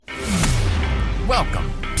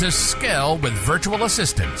Welcome to Scale with Virtual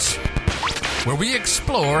Assistants, where we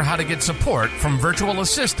explore how to get support from virtual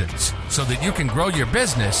assistants so that you can grow your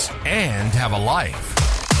business and have a life.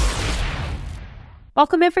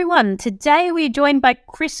 Welcome, everyone. Today we're joined by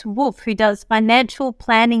Chris Wolf, who does financial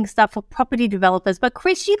planning stuff for property developers. But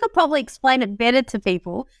Chris, you could probably explain it better to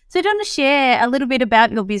people. So do you want to share a little bit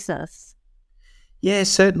about your business? Yeah,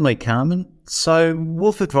 certainly, Carmen. So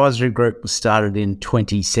Wolf Advisory Group was started in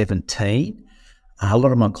 2017. A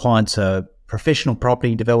lot of my clients are professional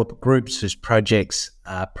property developer groups whose projects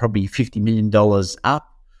are probably $50 million up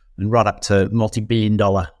and right up to multi-billion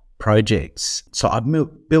dollar projects. So I've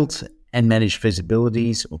built and managed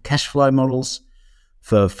feasibilities or cash flow models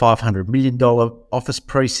for $500 million office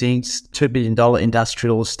precincts, $2 billion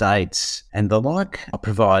industrial estates and the like. I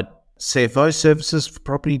provide CFO services for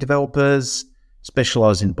property developers,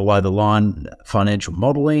 specialise in below-the-line financial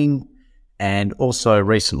modelling, and also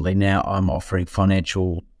recently now I'm offering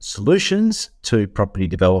financial solutions to property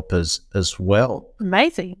developers as well.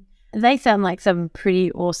 Amazing. They sound like some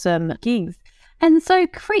pretty awesome gigs. And so,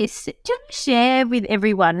 Chris, do you want to share with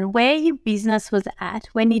everyone where your business was at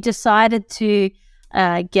when you decided to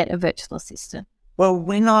get a virtual assistant? Well,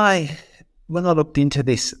 when I looked into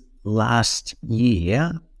this last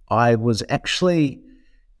year, I was actually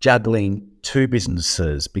juggling two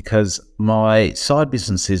businesses because my side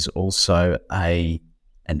business is also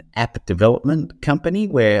an app development company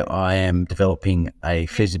where I am developing a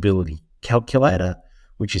feasibility calculator,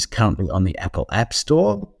 which is currently on the Apple App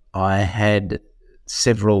Store. I had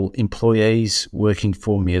several employees working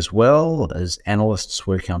for me as well as analysts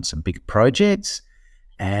working on some big projects.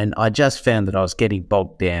 And I just found that I was getting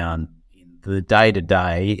bogged down in the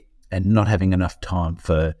day-to-day and not having enough time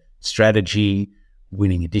for strategy,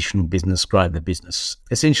 winning additional business, growing the business,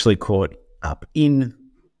 essentially caught up in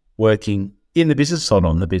working in the business, not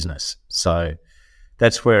on the business. So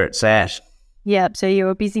that's where it's at. Yeah, so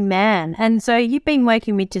you're a busy man. And so you've been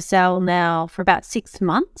working with Giselle now for about 6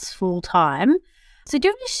 months full time. So do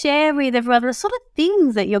you want to share with everyone the sort of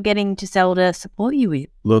things that you're getting Giselle to support you with?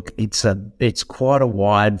 Look, it's quite a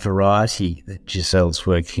wide variety that Giselle's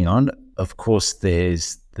working on. Of course,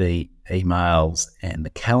 there's the emails and the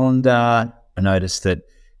calendar. I noticed that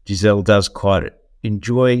Giselle does quite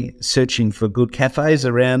enjoy searching for good cafes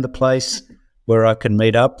around the place where I can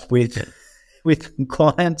meet up with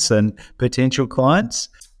clients and potential clients,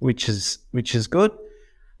 which is good.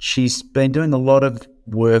 She's been doing a lot of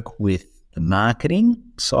work with the marketing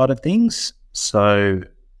side of things. So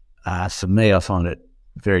for me, I find it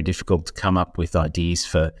very difficult to come up with ideas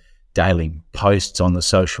for daily posts on the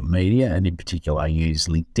social media, and in particular, I use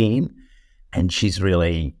LinkedIn. And she's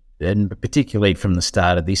really, and particularly from the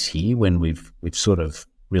start of this year, when we've sort of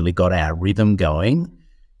really got our rhythm going,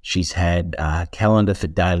 she's had a calendar for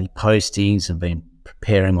daily postings and been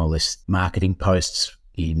preparing all this marketing posts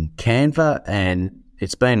in Canva, and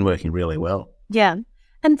it's been working really well. Yeah.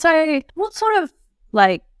 And so what sort of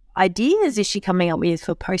ideas is she coming up with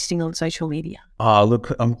for posting on social media? Oh,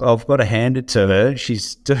 look, I've got to hand it to her.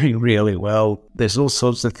 She's doing really well. There's all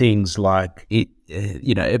sorts of things like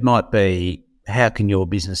it might be, what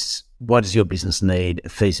does your business need?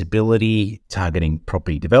 Feasibility, targeting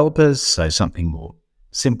property developers, so something more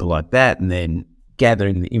simple like that, and then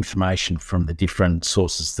gathering the information from the different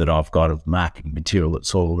sources that I've got of marketing material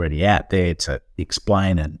that's already out there to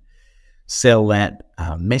explain and sell that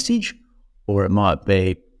message. Or it might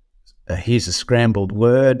be, here's a scrambled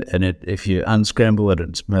word, and if you unscramble it,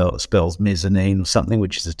 it spells mezzanine or something,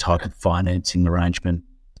 which is a type of financing arrangement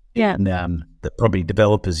that property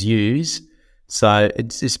developers use. So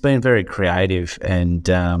it's been very creative, and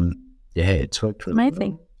it's worked really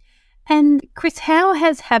amazing. well. And Chris, how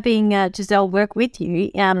has having Giselle work with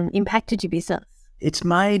you impacted your business? It's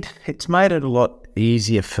made it a lot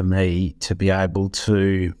easier for me to be able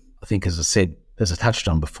to, I think, as I said, as I touched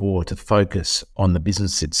on before, to focus on the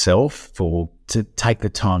business itself, to take the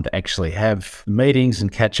time to actually have meetings and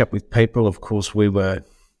catch up with people. Of course, we went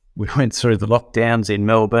through the lockdowns in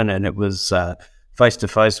Melbourne, and it was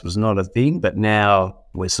face-to-face was not a thing, but now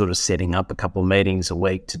we're sort of setting up a couple of meetings a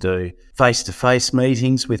week to do face-to-face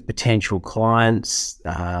meetings with potential clients.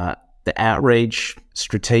 The outreach,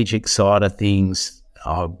 strategic side of things,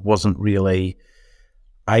 I wasn't really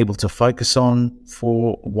able to focus on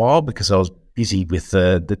for a while because I was busy with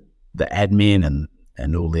the admin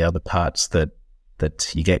and all the other parts that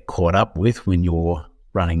you get caught up with when you're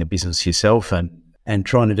running a business yourself and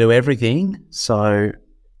trying to do everything. So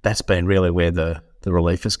that's been really where the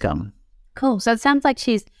relief has come. Cool. So it sounds like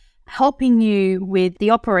she's helping you with the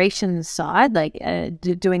operations side, like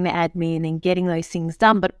doing the admin and getting those things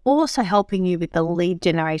done, but also helping you with the lead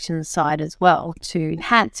generation side as well to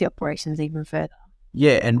enhance the operations even further.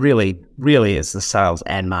 Yeah, and really it's the sales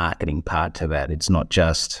and marketing part to that. It's not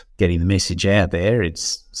just getting the message out there,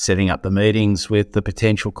 it's setting up the meetings with the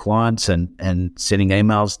potential clients and sending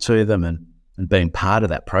emails to them and being part of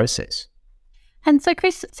that process. And so,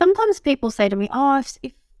 Chris, sometimes people say to me,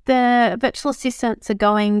 if the virtual assistants are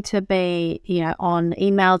going to be, on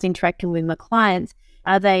emails interacting with my clients,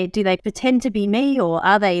 do they pretend to be me or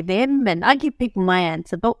are they them? And I give people my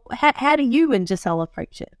answer, but how do you and Giselle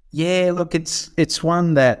approach it? Yeah, look, it's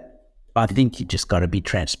one that I think you just got to be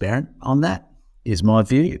transparent on. That is my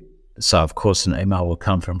view. So, of course, an email will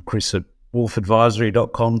come from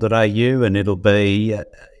chris@wolfadvisory.com.au and it'll be,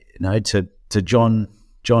 to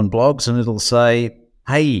John Blogs, and it'll say,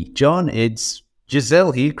 "Hey, John, it's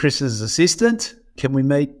Giselle here, Chris's assistant. Can we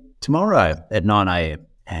meet tomorrow at 9 a.m?"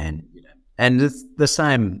 And it's the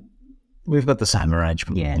same. We've got the same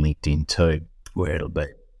arrangement on LinkedIn too, where it'll be,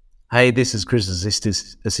 "Hey, this is Chris's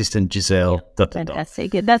assistant Giselle." Yeah,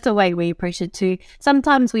 fantastic. That's the way we approach it too.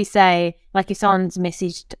 Sometimes we say, like if someone's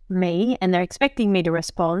messaged me and they're expecting me to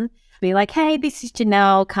respond, be like, "Hey, this is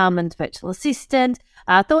Janelle Carmen's virtual assistant.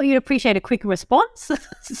 I thought you'd appreciate a quick response."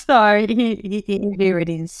 So here it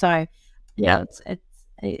is. So yeah,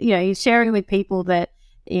 it's sharing with people that,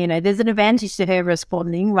 there's an advantage to her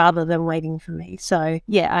responding rather than waiting for me. So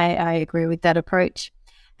yeah, I agree with that approach.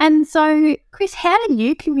 And so, Chris, how do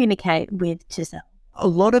you communicate with Giselle? A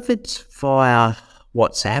lot of it's via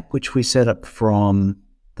WhatsApp, which we set up from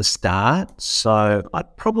the start. So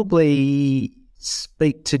I'd probably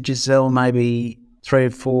speak to Giselle maybe 3 or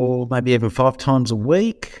 4, maybe even 5 times a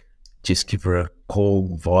week. Just give her a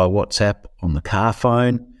call via WhatsApp on the car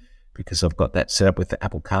phone because I've got that set up with the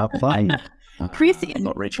Apple CarPlay. Chris,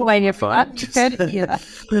 not reaching my phone.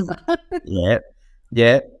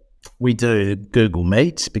 Yeah. We do Google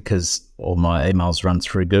Meet because all my emails run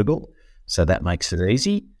through Google, so that makes it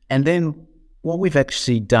easy. And then what we've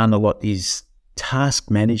actually done a lot is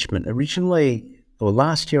task management.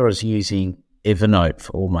 Last year I was using Evernote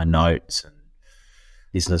for all my notes and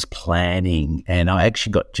business planning, and I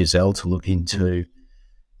actually got Giselle to look into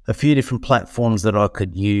a few different platforms that I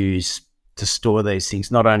could use to store these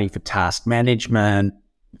things, not only for task management,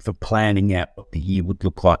 for planning out what the year would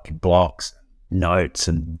look like in blocks, notes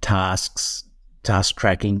and tasks, task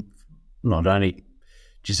tracking, not only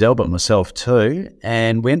Giselle but myself too.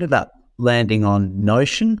 And we ended up landing on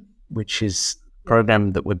Notion, which is a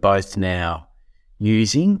program that we're both now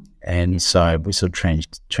using. And so we sort of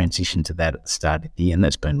transitioned to that at the start of the year, and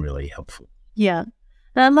that's been really helpful. Yeah.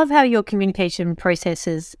 And I love how your communication process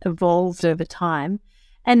has evolved over time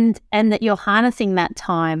and that you're harnessing that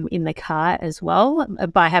time in the car as well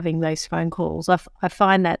by having those phone calls. I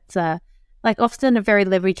find that's often a very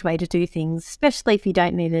leveraged way to do things, especially if you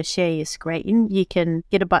don't need to share your screen. You can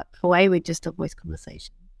get away with just a voice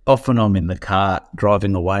conversation. Often I'm in the car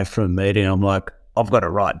driving away from a meeting. I'm like, I've got to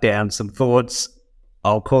write down some thoughts.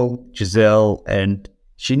 I'll call Giselle, and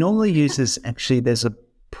she normally uses, there's a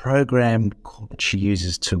program she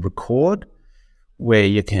uses to record where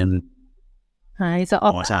you can...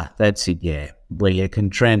 that's it, yeah. Where you can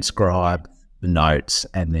transcribe the notes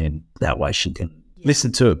and then that way she can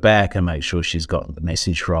listen to it back and make sure she's got the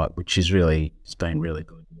message right, which is it's been really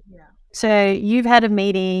good. Yeah. So you've had a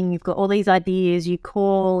meeting, you've got all these ideas, you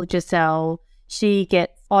call Giselle, she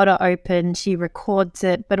gets auto open, she records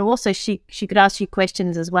it, but also she could ask you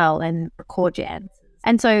questions as well and record your answers.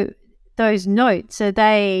 And so those notes, are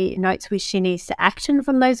they notes which she needs to action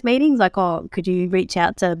from those meetings? Like, could you reach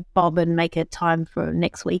out to Bob and make a time for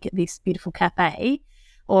next week at this beautiful cafe?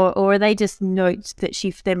 Or are they just notes that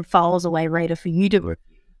she then files away later for you to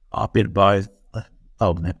review? A bit of both.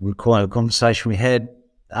 I'll recall a conversation we had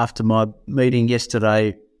after my meeting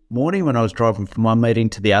yesterday morning when I was driving from one meeting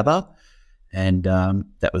to the other. And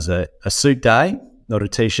that was a suit day, not a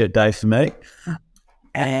T-shirt day for me.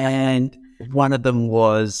 And one of them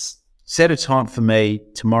was set a time for me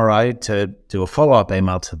tomorrow to do a follow-up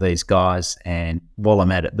email to these guys. And while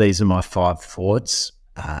I'm at it, these are my 5 thoughts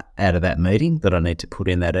out of that meeting that I need to put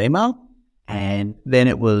in that email. And then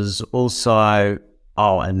it was also,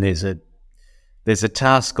 and there's a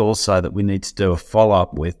task also that we need to do a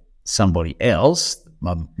follow-up with somebody else.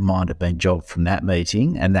 My mind had been jogged from that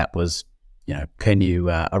meeting, and that was, can you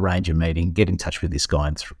arrange a meeting, get in touch with this guy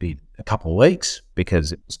in a couple of weeks,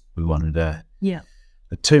 because we wanted a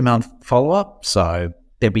 2-month follow-up. So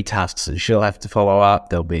there'll be tasks that she'll have to follow up.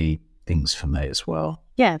 There'll be things for me as well.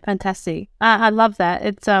 Yeah, fantastic. I love that.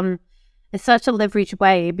 It's such a leveraged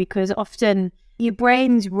way because often, your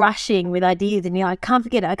brain's rushing with ideas and you're like, I can't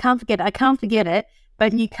forget it.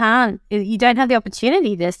 But you don't have the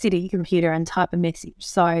opportunity to sit at your computer and type a message.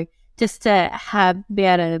 So just to be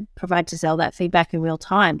able to provide Giselle that feedback in real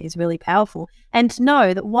time is really powerful. And to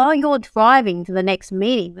know that while you're driving to the next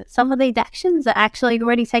meeting, that some of these actions are actually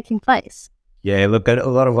already taking place. Yeah, look, a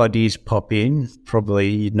lot of ideas pop in.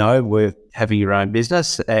 Probably, we're having your own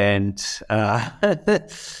business and they're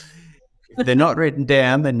not written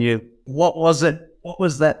down. Then what was it? What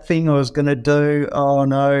was that thing I was going to do? Oh,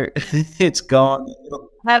 no, it's gone.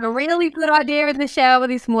 I had a really good idea in the shower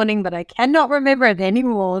this morning, but I cannot remember it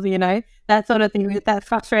anymore, that sort of thing. That's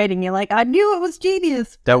frustrating. You're like, I knew it was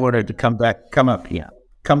genius. Don't want it to come back to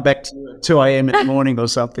 2 a.m. in the morning or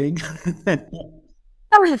something. And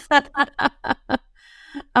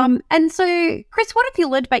so, Chris, what have you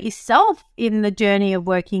learned about yourself in the journey of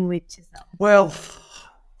working with Giselle? Well,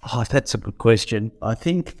 that's a good question. I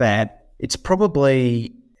think that it's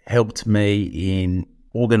probably helped me in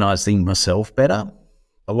organising myself better.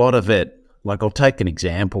 A lot of it, like I'll take an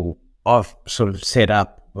example. I've sort of set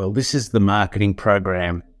up, well, this is the marketing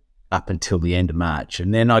program up until the end of March.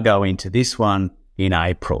 And then I go into this one in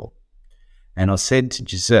April. And I said to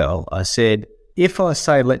Giselle, if I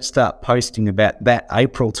say let's start posting about that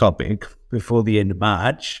April topic before the end of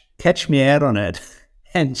March, catch me out on it.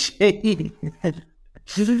 And she...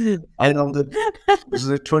 And on the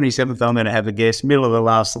 27th, I'm going to have a guest, middle of the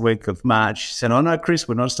last week of March. She said, oh, no, Chris,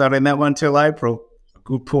 we're not starting that one till April.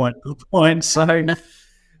 Good point. So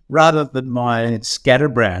rather than my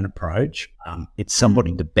scatterbrain approach, it's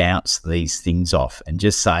somebody to bounce these things off and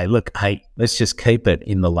just say, look, hey, let's just keep it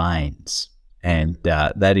in the lanes. And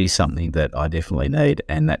that is something that I definitely need,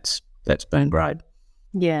 and that's been great.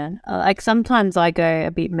 Yeah, like sometimes I go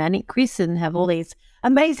a bit manic, Chris, and have all these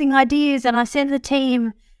amazing ideas, and I send the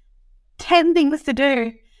team 10 things to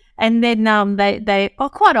do, and then they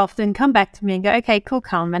quite often come back to me and go, okay, cool,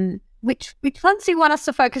 come, and which ones do you want us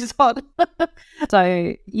to focus on?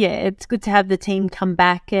 So yeah, it's good to have the team come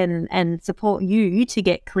back and support you to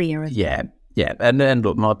get clear. Yeah, and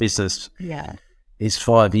look, my business is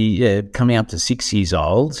 5 years, coming up to 6 years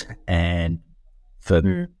old, and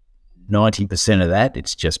for 90% of that,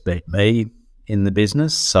 it's just been me in the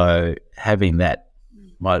business. So having that,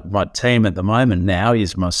 my team at the moment now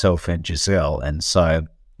is myself and Giselle, and so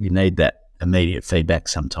you need that immediate feedback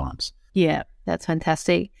sometimes. Yeah, that's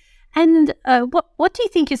fantastic. And what do you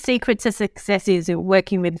think your secret to success is in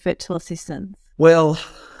working with virtual assistants? Well,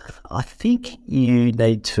 I think you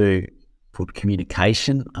need to put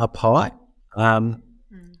communication up high. I'm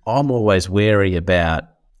always wary about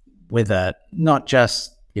whether not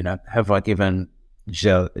just, have I given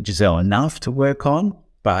Giselle enough to work on,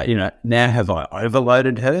 but, now have I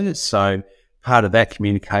overloaded her? So part of that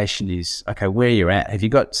communication is, okay, where you're at. Have you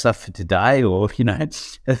got stuff for today, or,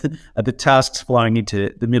 are the tasks flowing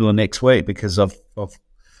into the middle of next week because I've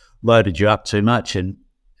loaded you up too much? And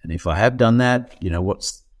if I have done that,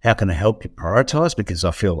 how can I help you prioritise? Because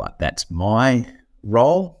I feel like that's my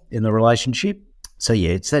role in the relationship. So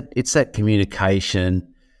yeah, it's that communication,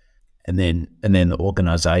 and then the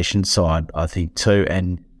organisation side, I think too,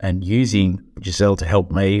 and using Giselle to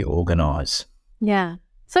help me organise. Yeah.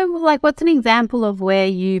 So, what's an example of where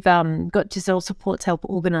you've got Giselle support to help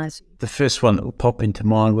organise? The first one that will pop into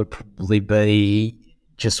mind would probably be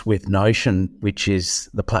just with Notion, which is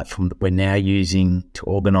the platform that we're now using to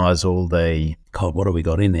organise all the, what have we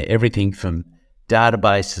got in there? Everything from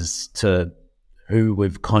databases to who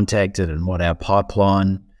we've contacted and what our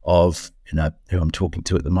pipeline of, who I'm talking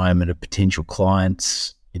to at the moment of potential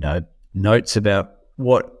clients, notes about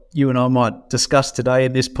what you and I might discuss today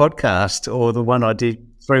in this podcast, or the one I did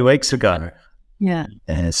 3 weeks ago. Yeah.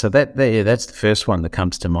 So that's the first one that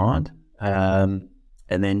comes to mind. And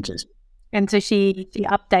so she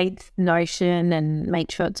updates Notion and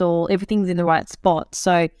makes sure everything's in the right spot.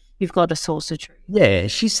 So you've got a source of truth. Yeah,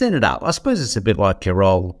 she set it up. I suppose it's a bit like your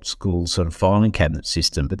old school sort of filing cabinet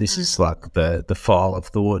system, but this is like the file of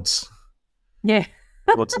thoughts. Yeah.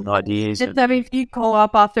 Thoughts and ideas. So if you call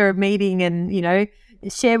up after a meeting and,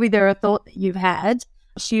 share with her a thought that you've had,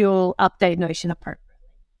 she'll update Notion appropriately.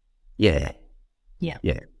 Yeah. Yeah.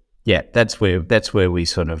 Yeah. Yeah. That's where we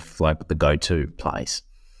sort of like the go-to place.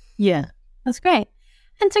 Yeah. That's great.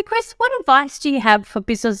 And so, Chris, what advice do you have for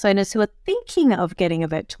business owners who are thinking of getting a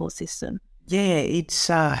virtual assistant? Yeah, it's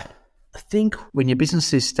I think when your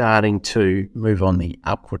business is starting to move on the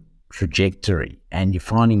upward trajectory and you're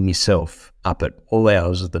finding yourself up at all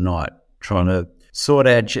hours of the night trying to sort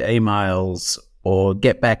out your emails or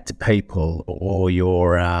get back to people, or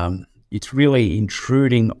it's really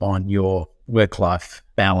intruding on your work-life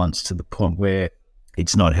balance to the point where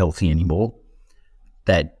it's not healthy anymore.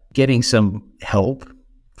 that getting some help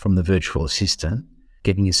from the virtual assistant,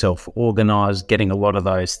 getting yourself organised, getting a lot of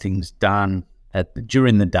those things done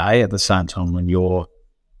during the day at the same time when you're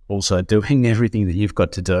also doing everything that you've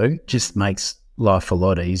got to do, just makes life a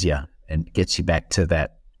lot easier and gets you back to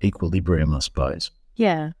that equilibrium, I suppose.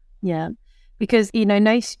 Yeah. Because,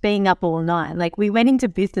 no being up all night. Like, we went into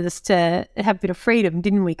business to have a bit of freedom,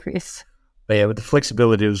 didn't we, Chris? But yeah, with the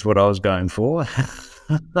flexibility was what I was going for.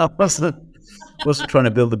 I wasn't trying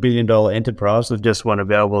to build a $1 billion enterprise. I just want to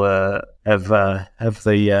be able to have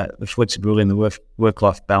the flexibility and the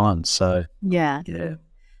work-life balance. So yeah.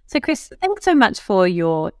 So, Chris, thanks so much for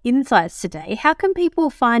your insights today. How can people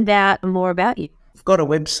find out more about you? I've got a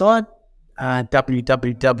website,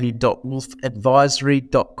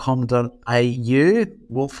 www.wolfadvisory.com.au.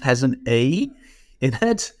 Wolf has an E in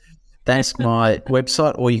it. That's my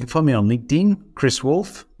website. Or you can find me on LinkedIn. Chris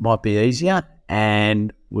Wolf might be easier.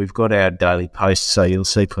 And we've got our daily posts, so you'll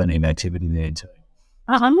see plenty of activity there too.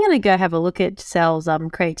 I'm going to go have a look at Giselle's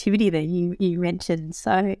creativity that you mentioned.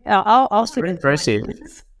 So I'll see. Very impressive.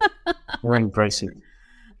 Very impressive.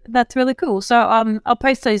 That's really cool. So I'll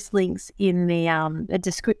post those links in the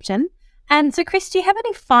description. And so, Chris, do you have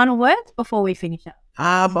any final words before we finish up?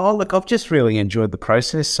 Look, I've just really enjoyed the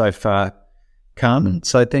process so far, Carmen.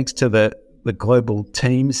 So thanks to the Global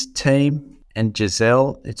Teams team and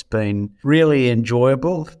Giselle. It's been really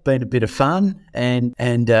enjoyable. It's been a bit of fun, and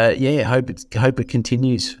hope it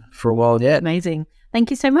continues for a while yet. Amazing. Thank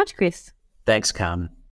you so much, Chris. Thanks, Carmen.